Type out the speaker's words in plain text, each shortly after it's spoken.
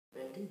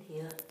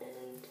here,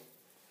 and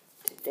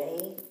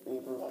today we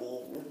will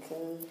be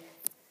looking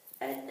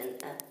at an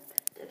app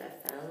that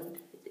I found.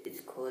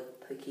 It's called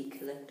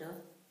Pokellector,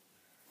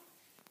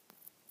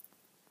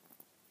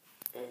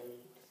 and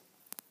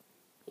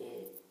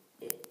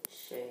it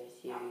shows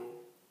you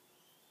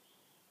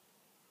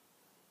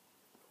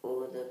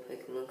all the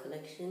Pokemon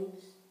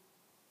collections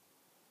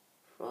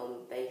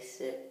from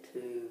basic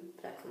to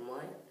black and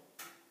white.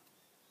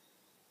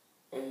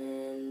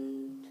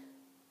 And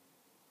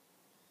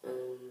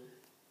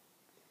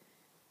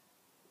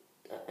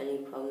the only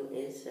problem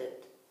is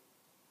that,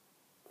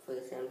 for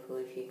example,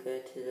 if you go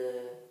to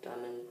the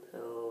Diamond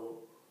Pearl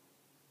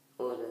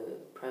or the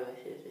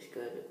premises, let's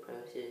go to the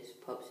premises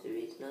Pop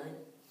Series 9,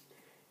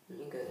 and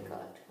you go to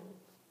card shop.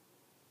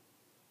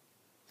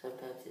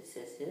 Sometimes it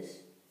says this,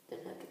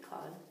 doesn't have the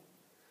card.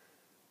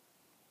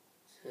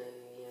 So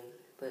yeah,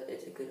 but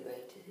it's a good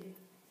way to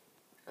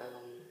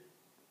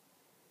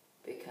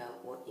pick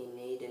out what you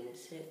need in a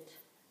set,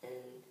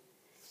 and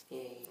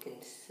yeah, you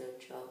can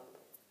search up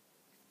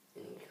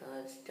any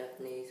cards,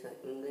 Japanese or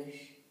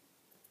English,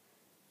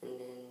 and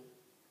then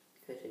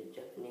go to the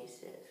Japanese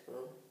set as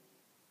well.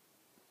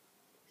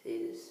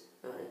 See this?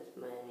 Oh, it's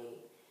my only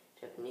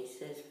Japanese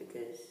sets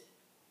because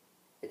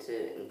it's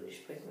an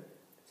English Pokemon.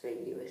 It's a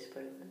US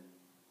Pokemon.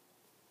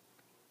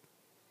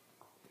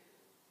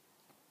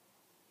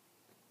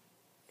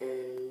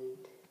 And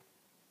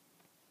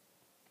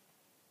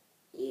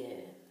yeah,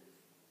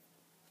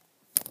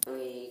 oh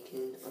yeah, you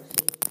can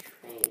also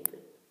trade,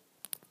 but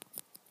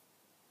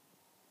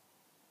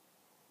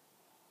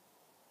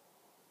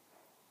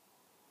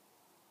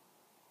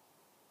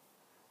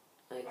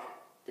like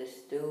they're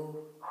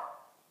still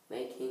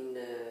making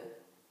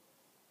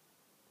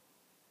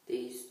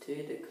these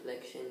two, the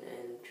collection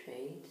and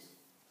trades.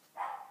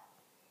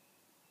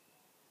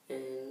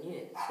 And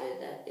yeah, so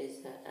that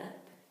is the app.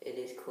 It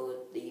is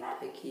called the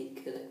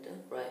Pokellector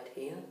right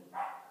here.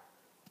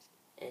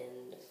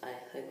 And I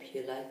hope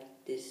you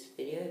liked this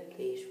video.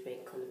 Please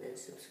rate, comment and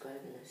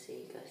subscribe, and I'll see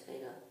you guys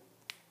later.